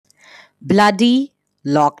Bloody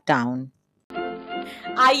lockdown.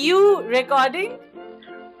 Are you recording?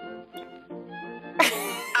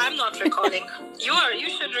 I'm not recording. You are. You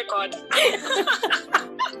should record.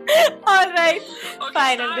 All right. Okay,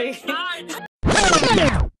 Fine, I'm start, doing it.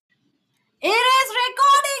 start. It is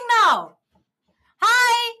recording now.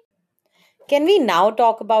 Hi. Can we now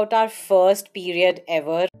talk about our first period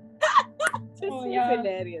ever? This Oh, is yeah.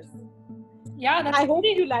 hilarious. Yeah, that's I hope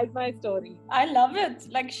great. you like my story. I love it.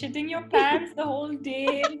 Like shitting your pants the whole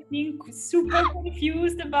day, being super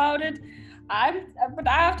confused about it. But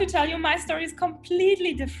I have to tell you, my story is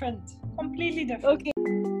completely different. Completely different. Okay.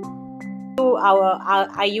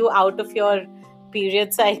 Are you out of your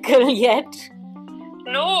period cycle yet?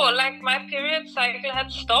 No, like my period cycle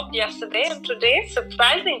had stopped yesterday, and today,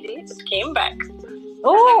 surprisingly, it came back.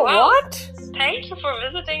 Oh, Wow. what? Thank you for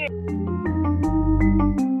visiting.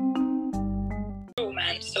 True,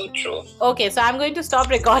 man. So true. Okay, so I'm going to stop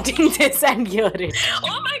recording this and hear it.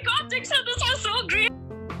 Oh my God, Diksha, this